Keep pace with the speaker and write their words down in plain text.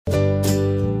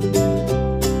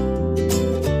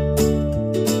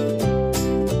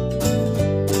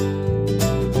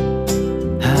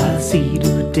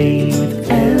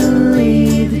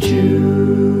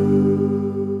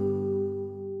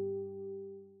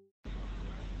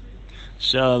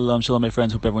Shalom, shalom, my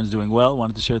friends. Hope everyone's doing well.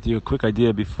 Wanted to share with you a quick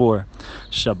idea before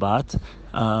Shabbat.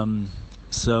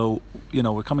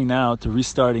 We're coming now to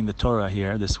restarting the Torah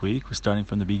here this week. We're starting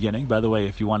from the beginning. By the way,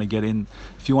 if you want to get in,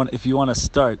 if you want to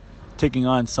start taking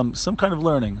on some kind of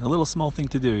learning, a little small thing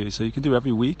to do, so you can do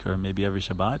every week or maybe every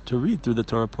Shabbat to read through the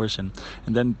Torah portion,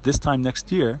 and then this time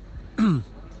next year,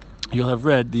 you'll have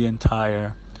read the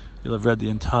entire. You'll have read the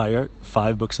entire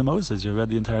 5 books of Moses. You've read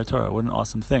the entire Torah. What an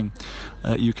awesome thing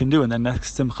you can do. And then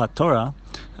next Simchat Torah,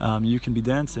 you can be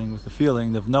dancing with the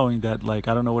feeling of knowing that, like,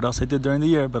 I don't know what else I did during the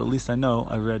year, but at least I know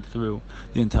I read through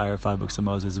the entire 5 books of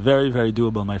Moses. Very, very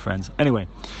doable, my friends. Anyway,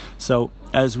 so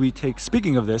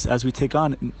speaking of this, as we take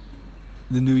on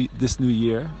this new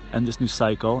year and this new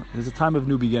cycle, there's a time of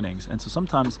new beginnings. And so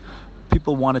sometimes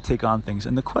people want to take on things,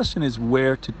 and the question is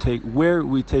where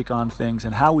we take on things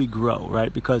and how we grow,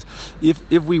 right? Because if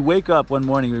we wake up one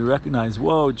morning, we recognize,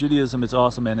 whoa, Judaism is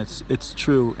awesome and it's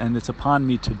true and it's upon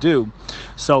me to do.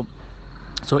 So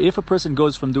if a person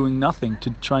goes from doing nothing to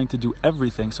trying to do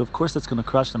everything, so of course that's going to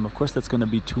crush them. Of course that's going to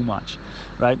be too much,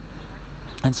 right?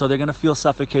 And so they're going to feel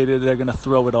suffocated, they're going to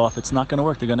throw it off, it's not going to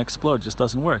work, they're going to explode, it just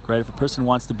doesn't work, right? If a person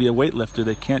wants to be a weightlifter,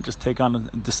 they can't just take on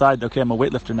and decide, okay, I'm a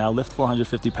weightlifter now, lift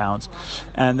 450 pounds,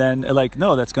 and then,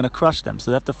 no, that's going to crush them.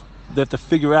 So they have to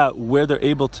figure out where they're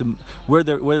able to,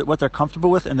 what they're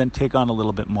comfortable with, and then take on a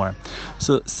little bit more.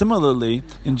 So similarly,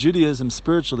 in Judaism,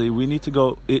 spiritually, we need to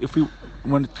go,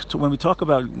 when we talk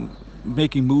about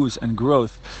making moves and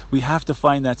growth, we have to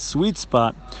find that sweet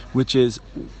spot, which is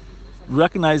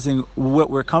recognizing what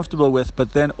we're comfortable with,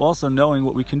 but then also knowing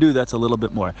what we can do that's a little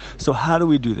bit more. So how do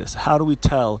we do this? How do we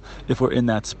tell if we're in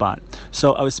that spot?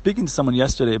 So I was speaking to someone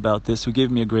yesterday about this who gave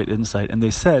me a great insight, and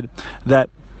they said that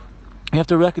we have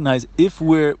to recognize if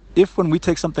when we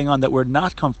take something on that we're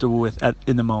not comfortable with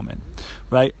in the moment,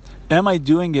 right? Am I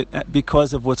doing it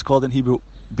because of what's called in Hebrew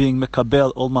being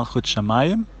mekabel ol malchut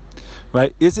shamayim?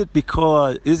 Right? Is it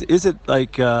because is it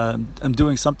like I'm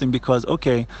doing something because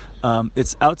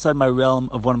it's outside my realm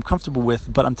of what I'm comfortable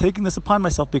with, but I'm taking this upon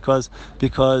myself because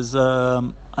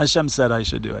Hashem said I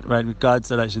should do it, right? God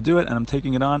said I should do it, and I'm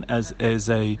taking it on as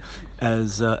a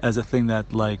thing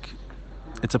that, like,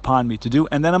 it's upon me to do,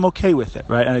 and then I'm okay with it,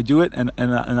 right? And I do it, and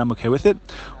I'm okay with it,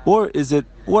 or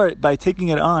by taking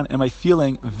it on, am I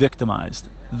feeling victimized?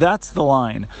 That's the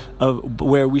line of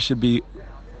where we should be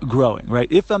growing, right?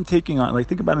 If I'm taking on, like,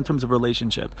 think about it in terms of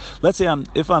relationship. Let's say I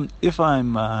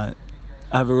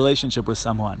have a relationship with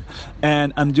someone,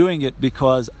 and I'm doing it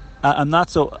because I'm not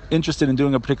so interested in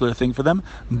doing a particular thing for them,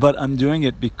 but I'm doing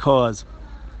it because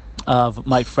of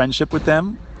my friendship with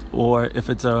them, or if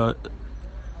it's a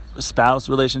spouse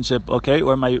relationship, or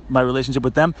my relationship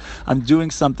with them, I'm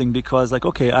doing something because, like,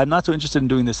 I'm not so interested in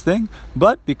doing this thing,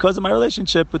 but because of my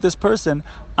relationship with this person,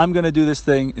 I'm going to do this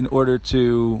thing in order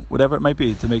to, whatever it might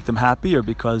be, to make them happy, or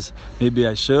because maybe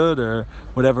I should, or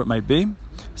whatever it might be.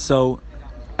 So,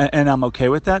 and I'm okay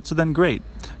with that, so then great.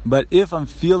 But if I'm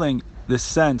feeling this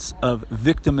sense of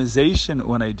victimization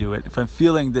when I do it, if I'm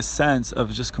feeling this sense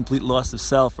of just complete loss of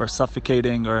self, or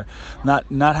suffocating, or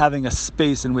not having a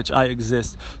space in which I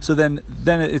exist, so then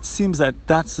it seems that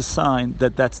that's a sign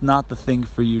that that's not the thing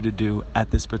for you to do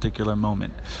at this particular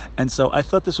moment. And so I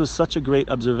thought this was such a great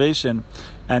observation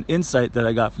and insight that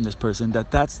I got from this person,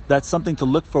 that's something to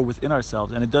look for within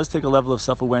ourselves. And it does take a level of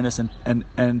self-awareness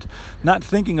and not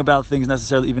thinking about things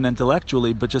necessarily even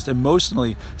intellectually, but just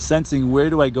emotionally sensing, where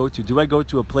do I go to? Do I go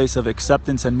to a place of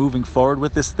acceptance and moving forward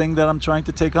with this thing that I'm trying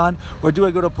to take on? Or do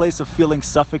I go to a place of feeling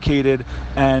suffocated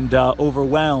and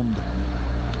overwhelmed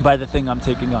by the thing I'm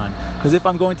taking on? Because if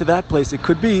I'm going to that place, it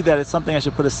could be that it's something I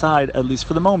should put aside, at least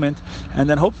for the moment, and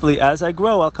then hopefully as I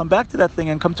grow, I'll come back to that thing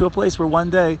and come to a place where one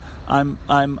day I'm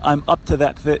up to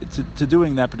that to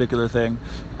doing that particular thing,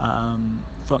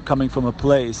 coming from a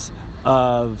place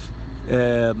of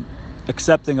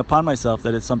accepting upon myself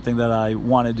that it's something that I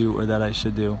want to do or that I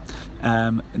should do,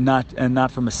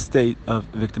 not from a state of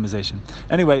victimization.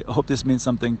 Anyway, I hope this means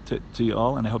something to you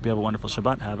all, and I hope you have a wonderful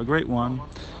Shabbat. Have a great one.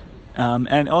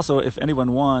 And also, if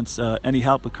anyone wants any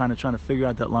help with kind of trying to figure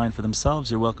out that line for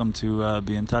themselves, you're welcome to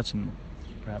be in touch, and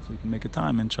perhaps we can make a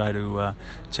time and try to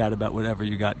chat about whatever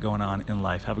you got going on in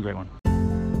life. Have a great one.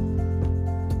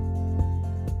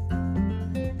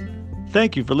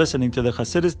 Thank you for listening to the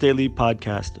Chassidus Daily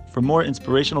Podcast. For more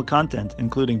inspirational content,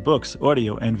 including books,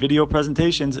 audio, and video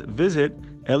presentations, visit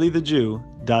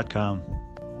EliTheJew.com.